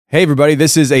Hey everybody,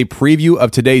 this is a preview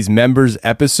of today's members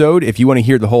episode. If you want to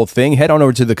hear the whole thing, head on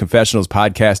over to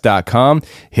theconfessionalspodcast.com,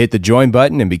 hit the join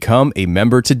button, and become a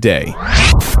member today.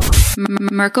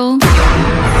 Merkel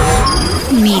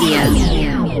Media.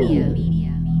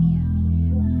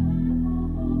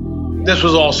 This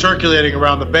was all circulating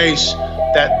around the base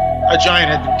that a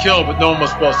giant had been killed, but no one was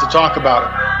supposed to talk about it.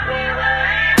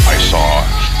 I saw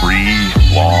 3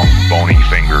 long, bony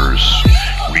fingers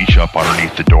reach up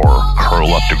underneath the door,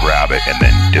 curl up to grab it, and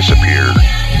then disappear.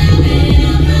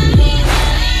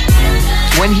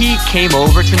 When he came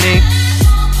over to me,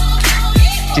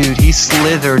 dude, he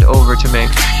slithered over to me.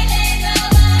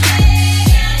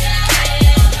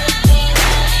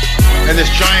 And this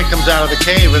giant comes out of the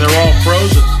cave, and they're all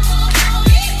frozen.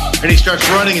 And he starts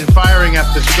running and firing at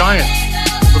this giant.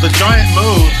 Well, the giant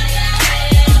moves.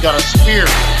 He's got a spear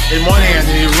in one hand,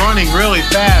 and he's running really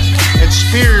fast and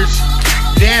spears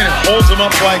Dan and holds him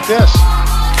up like this.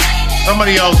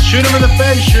 Somebody yells, shoot him in the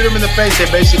face, shoot him in the face. They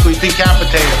basically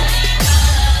decapitate him.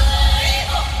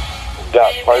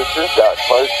 Got closer.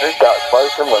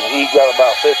 When he got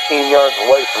about 15 yards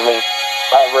away from me,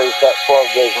 I raised that 12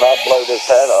 gauge and I blowed his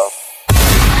head off.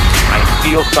 I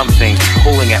feel something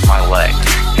pulling at my leg,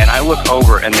 and I look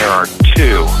over and there are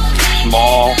 2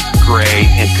 small gray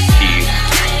entities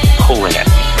pulling at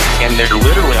me. And they're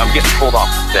literally, I'm getting pulled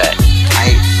off the bed.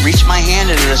 I reached my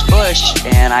hand into this bush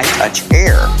and I touched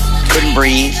air. Couldn't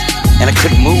breathe and I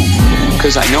couldn't move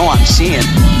because I know I'm seeing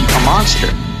a monster.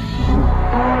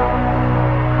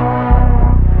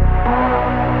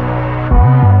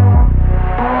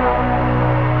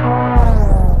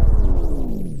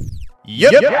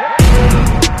 Yep.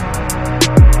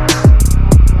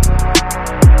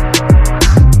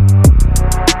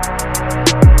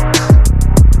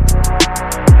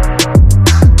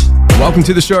 Welcome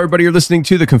to the show, everybody. You're listening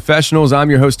to The Confessionals. I'm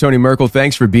your host, Tony Merkel.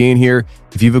 Thanks for being here.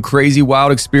 If you have a crazy,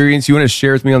 wild experience you want to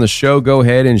share with me on the show, go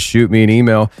ahead and shoot me an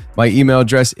email. My email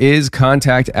address is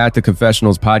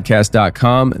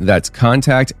contact@theconfessionalspodcast.com. That's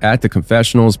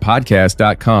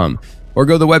contact@theconfessionalspodcast.com. Or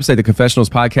go to the website,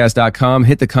 theconfessionalspodcast.com,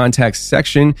 hit the contact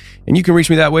section, and you can reach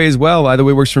me that way as well. Either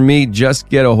way works for me. Just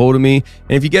get a hold of me.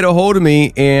 And if you get a hold of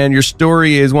me and your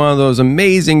story is one of those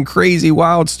amazing, crazy,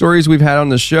 wild stories we've had on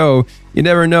the show, you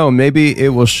never know. Maybe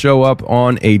it will show up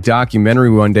on a documentary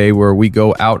one day where we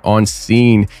go out on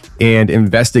scene and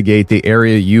investigate the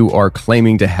area you are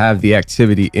claiming to have the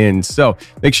activity in. So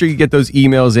make sure you get those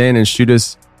emails in and shoot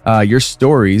us your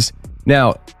stories.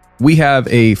 Now, we have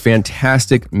a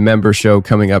fantastic member show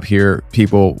coming up here,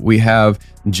 people. We have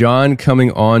John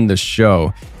coming on the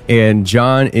show, and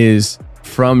John is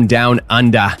from down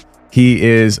under. He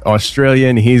is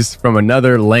Australian. He's from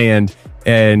another land,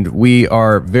 and we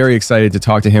are very excited to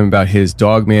talk to him about his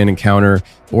Dogman encounter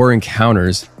or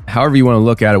encounters. However you want to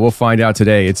look at it, we'll find out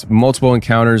today. It's multiple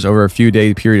encounters over a few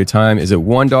day period of time. Is it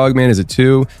 1 Dogman? Is it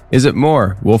 2? Is it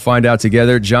more? We'll find out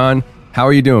together. John, how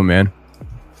are you doing, man?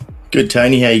 Good,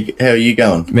 Tony. How are you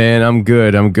going? Man, I'm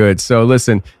good. So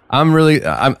listen,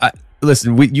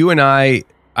 you and I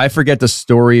forget the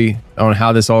story on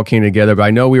how this all came together, but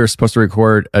I know we were supposed to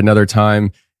record another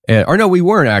time. Or no, we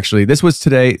weren't actually. This was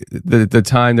today, the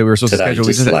time that we were supposed to schedule.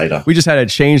 We just had to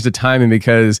change the timing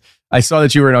because I saw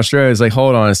that you were in Australia. I was like,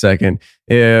 hold on a second.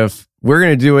 If we're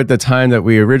going to do it the time that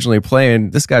we originally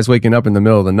planned, this guy's waking up in the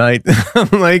middle of the night.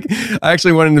 I'm like, I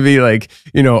actually wanted him to be like,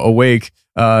 awake.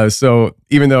 So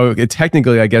even though it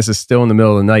technically, I guess, is still in the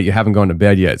middle of the night, you haven't gone to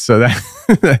bed yet. So that,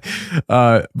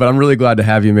 but I'm really glad to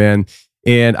have you, man.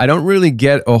 And I don't really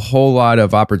get a whole lot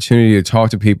of opportunity to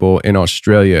talk to people in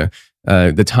Australia.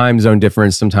 The time zone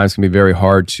difference sometimes can be very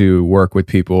hard to work with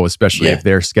people, especially if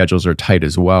their schedules are tight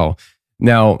as well.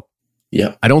 Now,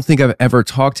 I don't think I've ever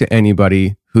talked to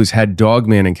anybody who's had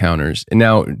Dogman encounters. And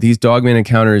now these Dogman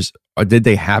encounters, did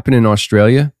they happen in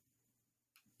Australia?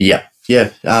 Yeah.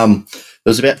 It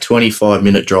was about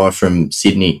 25-minute drive from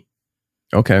Sydney.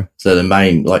 Okay. So the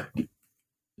main, the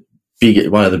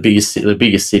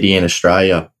biggest city in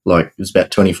Australia, it was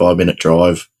about 25-minute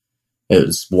drive. It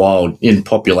was wild, in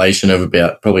population of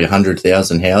about probably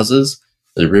 100,000 houses.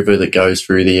 The river that goes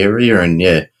through the area,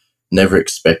 and never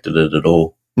expected it at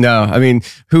all. No, I mean,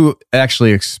 who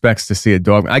actually expects to see a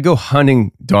dog? I go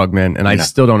hunting dogmen, and I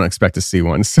still don't expect to see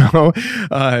one. So,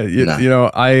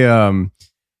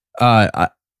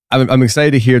 I'm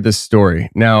excited to hear this story.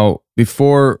 Now,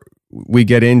 before we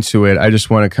get into it, I just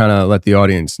want to kind of let the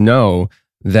audience know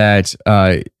that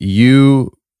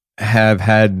you have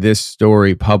had this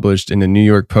story published in the New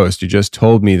York Post. You just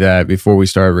told me that before we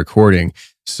started recording.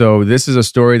 So this is a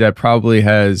story that probably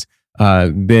has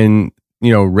been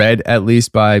read at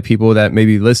least by people that may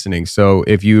be listening. So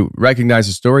if you recognize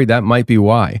the story, that might be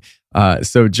why.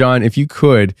 So John, if you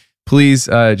could, please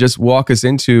just walk us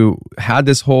into how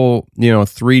this whole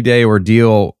 3-day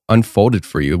ordeal unfolded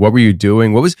for you. What were you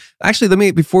doing?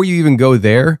 Before you even go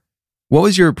there, what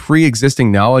was your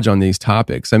pre-existing knowledge on these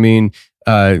topics? I mean,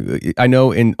 I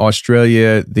know in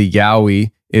Australia, the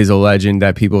Yowie is a legend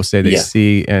that people say they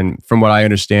see. And from what I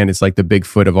understand, it's like the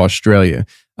Bigfoot of Australia.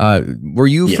 Were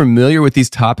you familiar with these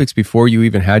topics before you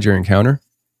even had your encounter?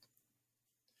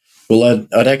 Well,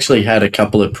 I'd actually had a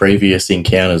couple of previous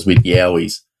encounters with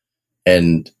Yowies,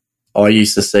 and I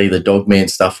used to see the Dogman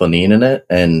stuff on the internet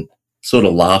and sort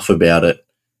of laugh about it,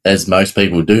 as most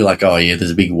people do, like, oh yeah,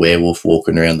 there's a big werewolf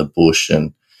walking around the bush,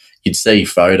 and you'd see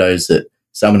photos that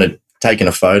someone had taken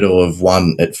a photo of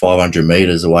one at 500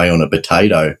 meters away on a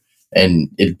potato, and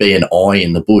it'd be an eye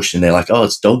in the bush, and they're like, oh,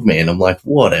 it's Dogman. I'm like,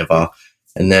 whatever.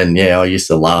 And then, I used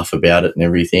to laugh about it and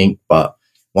everything, but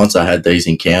once I had these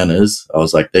encounters, I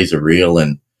was like, these are real,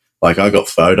 and like I got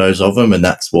photos of them, and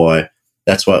that's why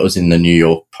it was in the New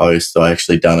York Post. I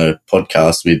actually done a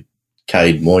podcast with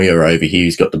Cade Moyer over here.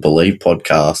 He's got the Believe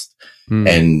podcast,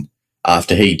 and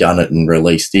after he done it and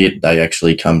released it, they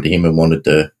actually come to him and wanted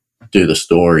to do the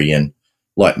story, and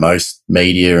like most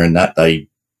media and that, they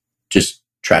just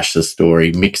trashed the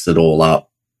story, mixed it all up,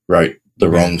 wrote the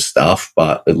wrong stuff,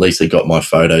 but at least it got my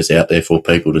photos out there for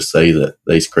people to see that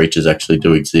these creatures actually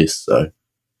do exist. So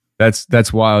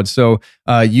that's wild. So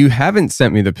you haven't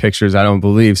sent me the pictures, I don't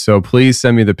believe. So please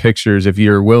send me the pictures if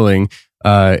you're willing,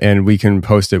 and we can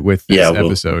post it with this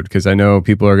episode, because I know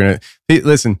people are going to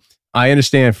listen. I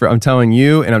understand. I'm telling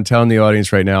you, and I'm telling the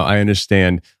audience right now, I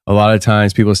understand a lot of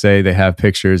times people say they have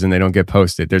pictures and they don't get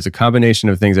posted. There's a combination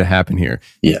of things that happen here.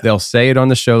 Yeah. They'll say it on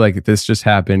the show like this just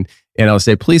happened, and I'll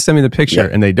say, please send me the picture.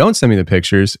 And they don't send me the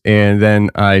pictures. And then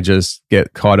I just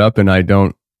get caught up, and I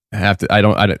don't have to,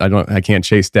 I can't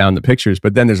chase down the pictures.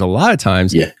 But then there's a lot of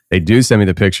times they do send me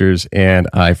the pictures and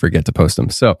I forget to post them.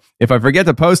 So if I forget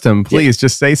to post them, please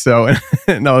just say so,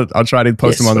 and I'll try to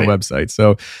post them on the website.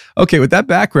 So, okay, with that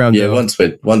background, though, once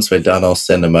we're done, I'll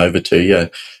send them over to you.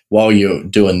 While you're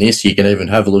doing this, you can even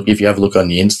have a look. If you have a look on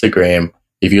the Instagram,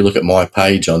 if you look at my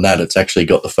page on that, it's actually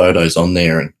got the photos on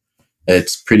there, and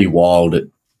it's pretty wild.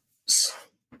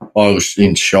 I was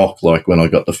in shock, like, when I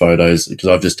got the photos, because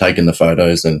I've just taken the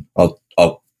photos, and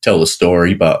I'll tell the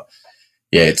story, but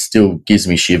it still gives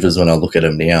me shivers when I look at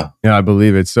them now. Yeah, I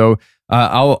believe it. So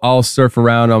I'll surf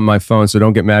around on my phone, so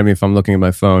don't get mad at me if I'm looking at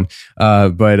my phone.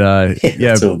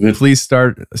 Please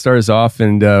start us off.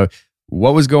 And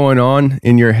what was going on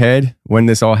in your head when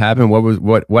this all happened?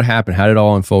 What happened? How did it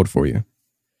all unfold for you?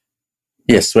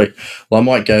 Yeah, sweet. Well, I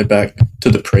might go back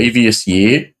to the previous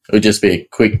year. It would just be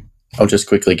I'll just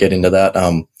quickly get into that.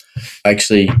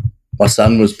 Actually, my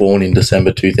son was born in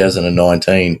December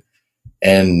 2019,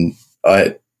 and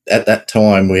at that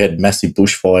time we had massive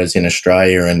bushfires in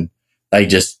Australia, and they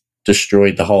just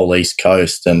destroyed the whole east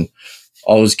coast. And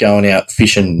I was going out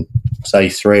fishing, say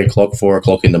 3 o'clock, 4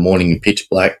 o'clock in the morning in pitch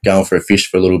black, going for a fish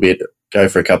for a little bit, go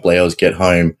for a couple of hours, get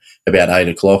home about 8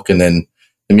 o'clock, and then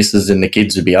the missus and the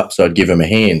kids would be up, so I'd give them a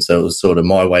hand. So it was sort of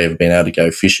my way of being able to go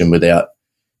fishing without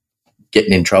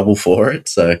getting in trouble for it.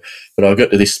 So, but I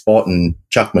got to this spot and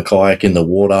chucked my kayak in the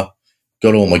water,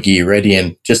 got all my gear ready,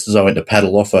 and just as I went to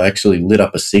paddle off, I actually lit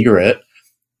up a cigarette,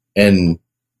 and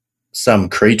some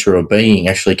creature or being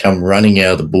actually come running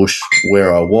out of the bush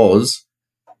where I was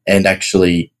and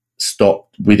actually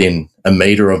stopped within a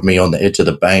meter of me on the edge of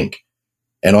the bank.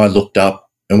 And I looked up,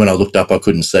 and when I looked up, I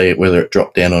couldn't see it, whether it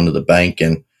dropped down onto the bank,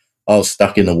 and I was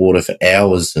stuck in the water for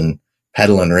hours and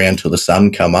paddling around till the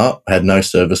sun come up. I had no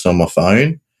service on my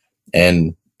phone,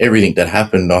 and everything that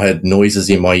happened, I had noises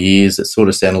in my ears that sort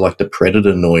of sounded like the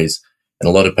predator noise. And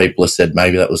a lot of people have said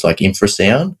maybe that was like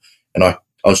infrasound. And I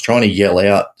was trying to yell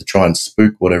out to try and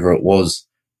spook whatever it was,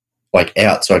 like,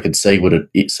 out, so I could see what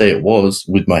it was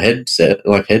with my headset,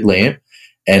 like headlamp,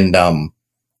 and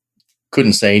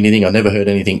couldn't see anything. I never heard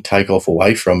anything take off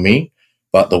away from me.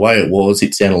 But the way it was,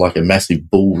 it sounded like a massive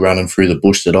bull running through the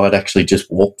bush that I'd actually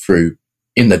just walked through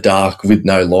in the dark with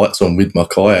no lights on with my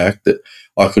kayak, that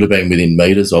I could have been within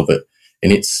meters of it.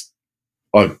 And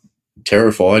I,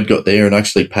 terrified, got there and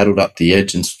actually paddled up the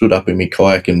edge and stood up in my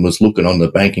kayak and was looking on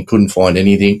the bank and couldn't find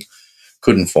anything,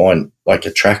 couldn't find like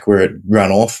a track where it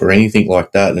ran off or anything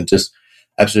like that. And it just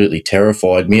absolutely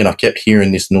terrified me. And I kept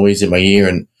hearing this noise in my ear,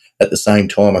 and at the same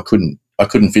time I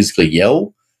couldn't physically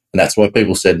yell. And that's why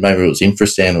people said maybe it was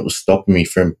infrasound. It was stopping me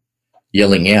from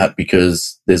yelling out,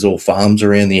 because there's all farms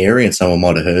around the area and someone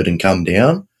might have heard and come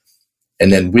down.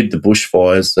 And then with the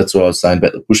bushfires, that's what I was saying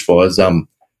about the bushfires.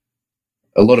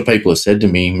 a lot of people have said to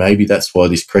me, maybe that's why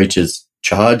this creature's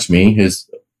charged me, is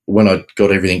when I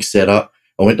got everything set up,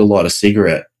 I went to light a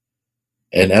cigarette.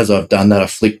 And as I've done that, I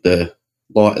flicked the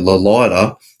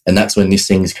lighter, and that's when this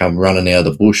thing's come running out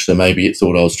of the bush. So maybe it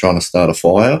thought I was trying to start a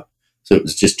fire. So it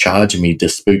was just charging me to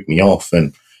spook me off.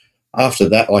 And after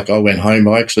that, like, I went home,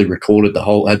 I actually recorded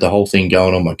had the whole thing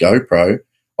going on my GoPro.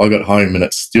 I got home and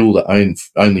it's still the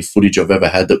only footage I've ever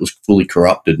had that was fully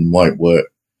corrupted and won't work.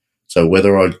 So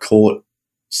whether I'd caught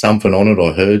something on it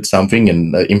or heard something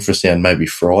and the infrasound maybe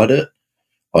fried it,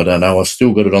 I don't know. I've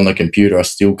still got it on the computer. I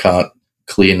still can't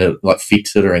clean it, like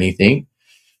fix it or anything.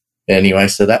 Anyway,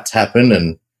 so that's happened,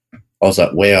 and I was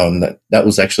like, wow. And that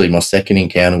was actually my second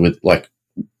encounter with, like,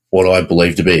 what I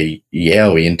believe to be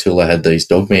Yowie until I had these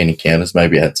dogman encounters.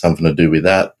 Maybe it had something to do with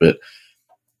that. But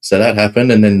so that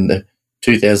happened. And then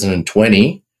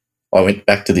 2020, I went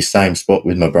back to the same spot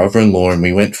with my brother-in-law, and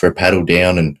we went for a paddle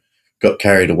down and got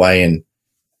carried away. And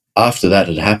after that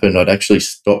had happened, I'd actually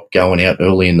stopped going out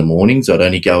early in the mornings. I'd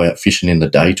only go out fishing in the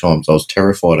daytime. So I was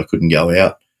terrified I couldn't go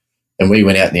out. And we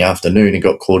went out in the afternoon and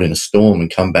got caught in a storm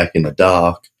and come back in the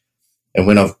dark. And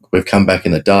when we've come back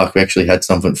in the dark, we actually had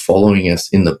something following us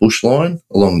in the bush line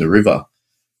along the river.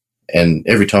 And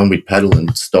every time we'd paddle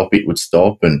and stop, it would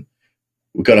stop. And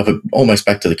we got up almost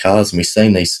back to the cars, and we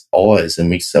seen these eyes,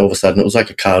 and all of a sudden it was like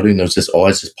a cartoon. There was just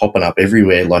eyes just popping up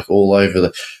everywhere, like all over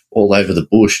the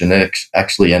bush. And it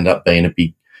actually ended up being a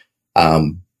big,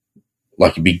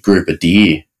 like a big group of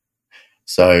deer.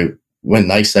 So when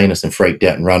they seen us and freaked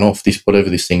out and run off, whatever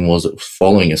this thing was, it was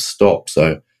following us stopped.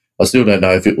 So I still don't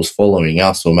know if it was following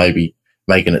us or maybe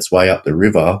making its way up the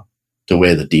river to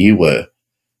where the deer were.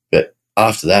 But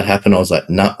after that happened, I was like,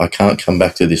 no, I can't come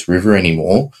back to this river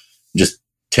anymore. Just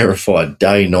terrified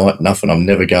day, night, nothing. I'm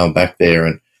never going back there.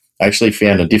 And I actually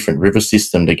found a different river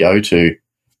system to go to.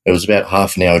 It was about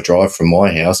half an hour drive from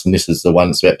my house, and this is the one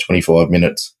that's about 25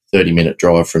 minutes, 30-minute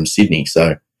drive from Sydney.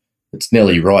 So it's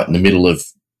nearly right in the middle of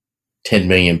 10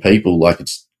 million people. Like,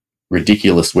 it's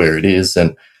ridiculous where it is.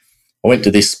 And I went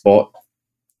to this spot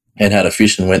and had a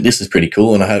fish and went, this is pretty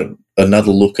cool. And I had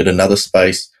another look at another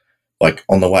space, like,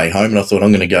 on the way home, and I thought, I'm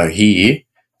going to go here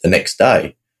the next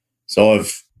day. So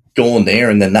I've gone there,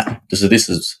 and then so this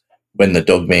is when the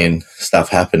dogman stuff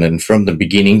happened. And from the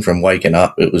beginning, from waking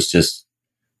up, it was just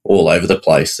all over the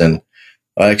place. And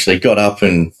I actually got up,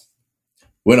 and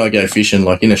when I go fishing,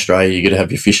 like in Australia, you got to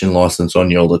have your fishing license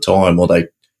on you all the time, or if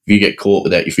you get caught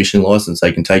without your fishing license,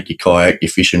 they can take your kayak,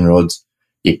 your fishing rods,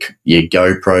 your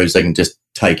GoPros, they can just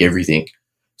take everything.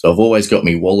 So I've always got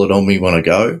my wallet on me when I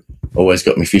go, always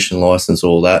got my fishing license,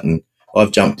 all that. And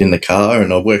I've jumped in the car,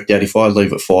 and I've worked out if I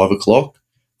leave at 5 o'clock,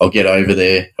 I'll get over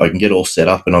there, I can get all set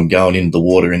up, and I'm going into the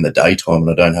water in the daytime,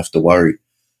 and I don't have to worry.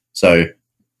 So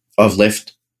I've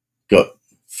left, got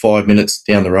 5 minutes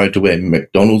down the road to where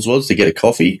McDonald's was to get a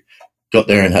coffee, got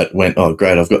there and went, oh,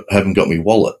 great, haven't got my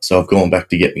wallet. So I've gone back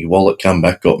to get my wallet, come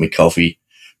back, got my coffee,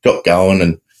 got going,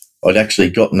 and I'd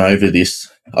actually gotten over to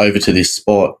this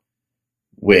spot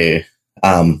where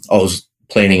I was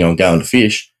planning on going to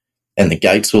fish, and the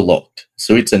gates were locked.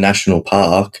 So it's a national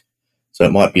park. So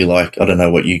it might be like, I don't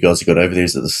know what you guys have got over there.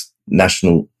 Is it the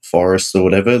national forests or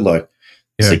whatever? Like,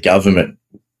 It's a government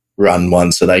run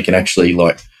one, so they can actually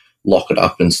like lock it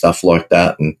up and stuff like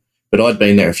that. But I'd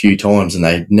been there a few times and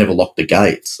they'd never locked the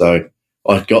gates. So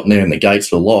I'd gotten there and the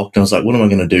gates were locked, and I was like, what am I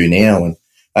going to do now? And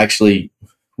actually,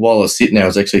 while I was sitting there, I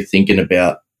was actually thinking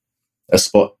about a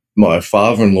spot my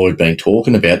father-in-law had been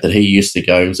talking about that he used to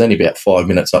go. It was only about 5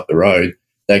 minutes up the road.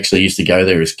 They actually used to go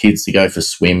there as kids to go for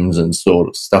swims and sort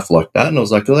of stuff like that. And I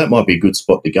was like, well, that might be a good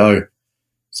spot to go.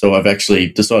 So I've actually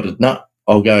decided,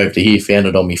 I'll go over to here, found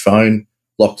it on my phone,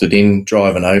 locked it in,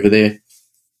 driving over there.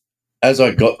 As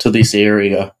I got to this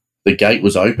area, the gate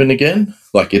was open again.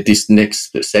 Like at this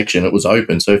next section, it was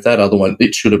open. So if that other one,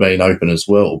 it should have been open as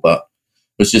well. But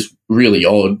it was just really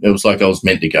odd. It was like I was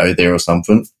meant to go there or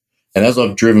something. And as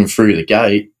I've driven through the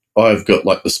gate, I've got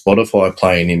like the Spotify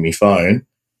playing in my phone,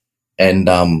 and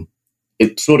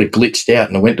it sort of glitched out,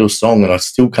 and I went to a song, and I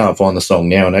still can't find the song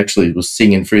now, and actually was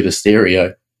singing through the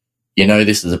stereo,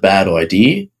 this is a bad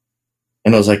idea.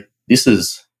 And I was like,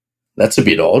 that's a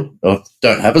bit odd. I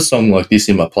don't have a song like this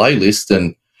in my playlist,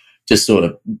 and just sort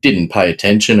of didn't pay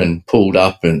attention and pulled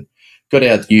up and got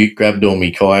out the ute, grabbed all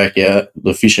my kayak out,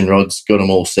 the fishing rods, got them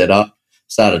all set up,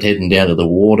 started heading down to the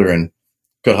water, and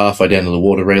got halfway down to the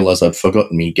water, realised I'd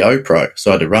forgotten my GoPro. So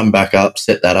I had to run back up,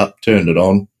 set that up, turned it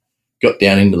on, got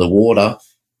down into the water.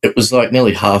 It was like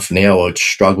nearly half an hour I'd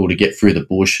struggle to get through the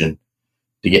bush and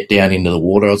to get down into the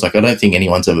water. I was like, I don't think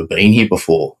anyone's ever been here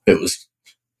before. It was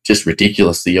just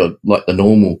ridiculous. The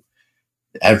normal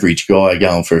average guy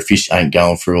going for a fish ain't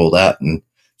going through all that. And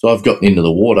so I've gotten into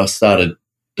the water, started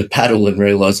to paddle and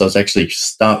realised I was actually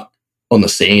stuck on the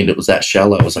sand. It was that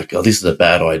shallow. I was like, oh, this is a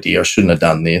bad idea. I shouldn't have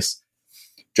done this.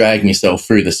 Dragged myself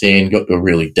through the sand, got to a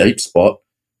really deep spot.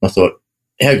 I thought,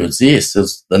 how good's this?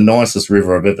 It's the nicest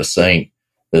river I've ever seen.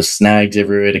 There's snags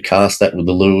everywhere to cast at with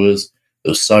the lures. It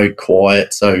was so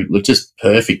quiet, so just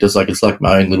perfect. It's like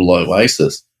my own little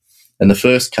oasis. And the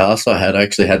first cast I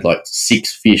actually had like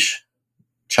 6 fish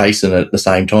chasing it at the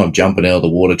same time, jumping out of the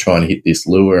water trying to hit this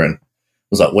lure. And I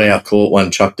was like, wow, I caught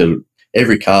one, chucked it.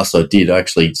 Every cast I did,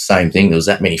 actually, same thing. There was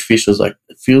that many fish. I was like,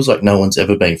 it feels like no one's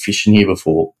ever been fishing here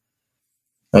before.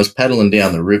 I was paddling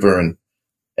down the river, and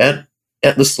at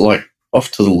this, like,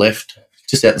 off to the left,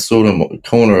 just out the sort of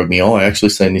corner of my eye, I actually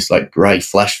seen this, like, grey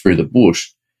flash through the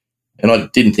bush. And I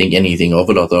didn't think anything of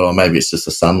it. I thought, oh, maybe it's just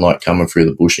the sunlight coming through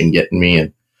the bush and getting me.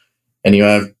 And anyway,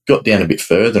 I got down a bit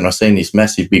further, and I seen this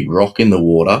massive big rock in the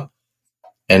water.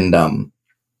 And I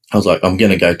was like, I'm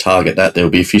going to go target that. There'll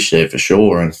be a fish there for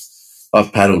sure. And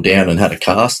I've paddled down and had a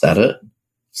cast at it.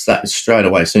 Straight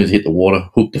away, as soon as I hit the water,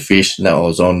 hooked the fish, and that I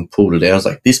was on, pulled it out. I was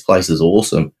like, this place is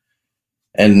awesome.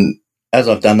 And as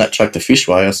I've done that, chucked the fish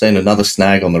away, I seen another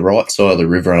snag on the right side of the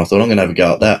river, and I thought, I'm going to have a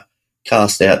go at that.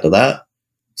 Cast out to that.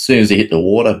 As soon as I hit the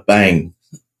water, bang,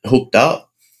 hooked up.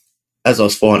 As I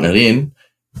was fighting it in,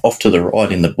 off to the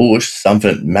right in the bush,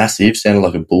 something massive, sounded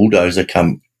like a bulldozer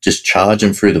come just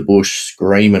charging through the bush,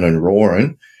 screaming and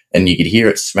roaring, and you could hear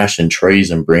it smashing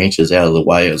trees and branches out of the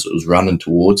way as it was running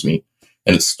towards me.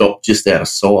 And it stopped just out of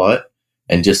sight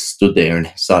and just stood there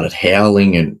and started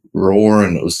howling and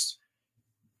roaring. It was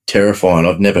terrifying.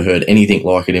 I've never heard anything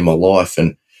like it in my life,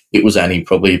 and it was only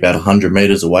probably about 100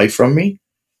 metres away from me.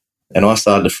 And I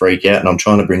started to freak out, and I'm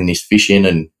trying to bring this fish in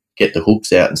and get the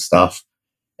hooks out and stuff.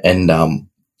 And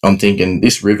I'm thinking,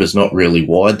 this river's not really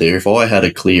wide there. If I had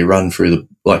a clear run through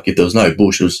if there was no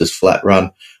bush, it was just flat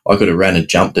run, I could have ran and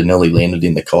jumped and nearly landed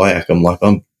in the kayak. I'm like,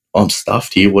 I'm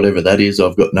stuffed here, whatever that is.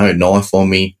 I've got no knife on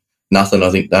me, nothing. I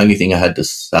think the only thing I had to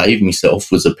save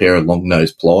myself was a pair of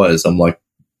long-nosed pliers. I'm like,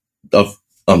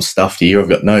 I'm stuffed here. I've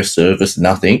got no service,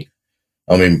 nothing.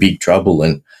 I'm in big trouble.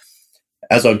 And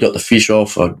as I got the fish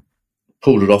off, I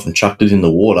pulled it off and chucked it in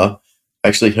the water. I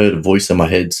actually heard a voice in my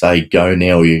head say, go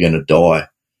now or you're going to die.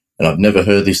 And I've never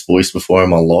heard this voice before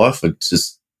in my life. It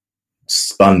just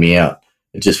spun me out.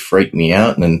 It just freaked me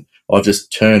out. And then I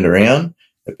just turned around.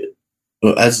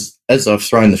 As I've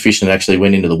thrown the fish and actually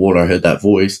went into the water, I heard that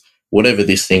voice. Whatever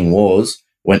this thing was,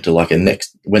 went to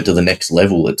the next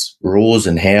level. Its roars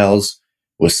and howls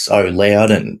were so loud,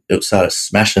 and it started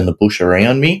smashing the bush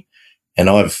around me. And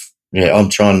I'm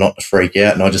trying not to freak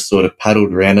out, and I just sort of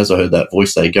paddled around as I heard that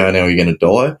voice say, go now, you're going to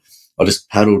die. I just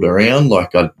paddled around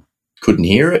like I couldn't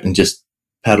hear it and just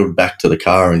paddled back to the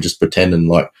car and just pretending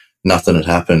like nothing had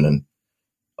happened. And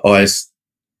I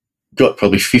got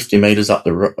probably 50 metres up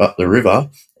the river,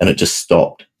 and it just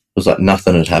stopped. It was like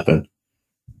nothing had happened.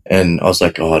 And I was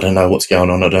like, oh, I don't know what's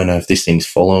going on. I don't know if this thing's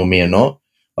following me or not.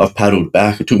 I've paddled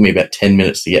back. It took me about 10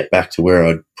 minutes to get back to where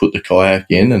I'd put the kayak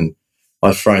in, and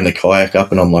I've thrown the kayak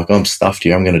up, and I'm like, I'm stuffed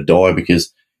here. I'm going to die,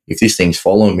 because if this thing's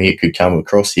following me, it could come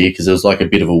across here, because there was like a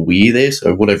bit of a weir there.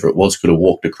 So whatever it was could have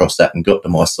walked across that and got to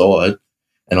my side.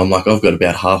 And I'm like, I've got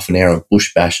about half an hour of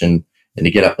bush bashing and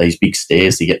to get up these big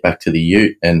stairs to get back to the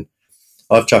ute. And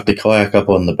I've chucked the kayak up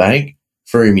on the bank,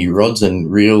 threw me rods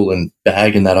and reel and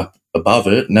bag and that up above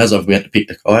it. And as I went to pick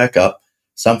the kayak up,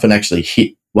 something actually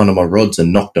hit one of my rods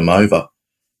and knocked them over.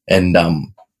 And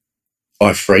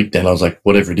I freaked, and I was like,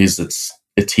 whatever it is,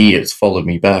 it's here. It's followed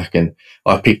me back. And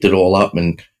I picked it all up,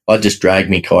 and I just dragged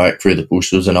me kayak through the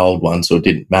bush. It was an old one, so it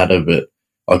didn't matter. But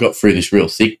I got through this real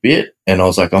thick bit, and I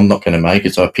was like, I'm not going to make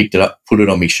it. So I picked it up, put it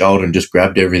on my shoulder, and just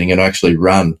grabbed everything, and I actually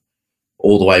run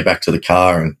all the way back to the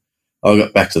car. And I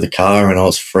got back to the car, and I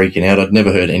was freaking out. I'd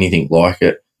never heard anything like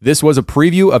it. This was a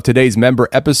preview of today's member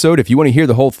episode. If you want to hear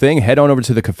the whole thing, head on over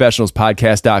to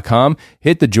theconfessionalspodcast.com,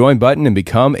 hit the join button, and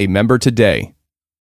become a member today.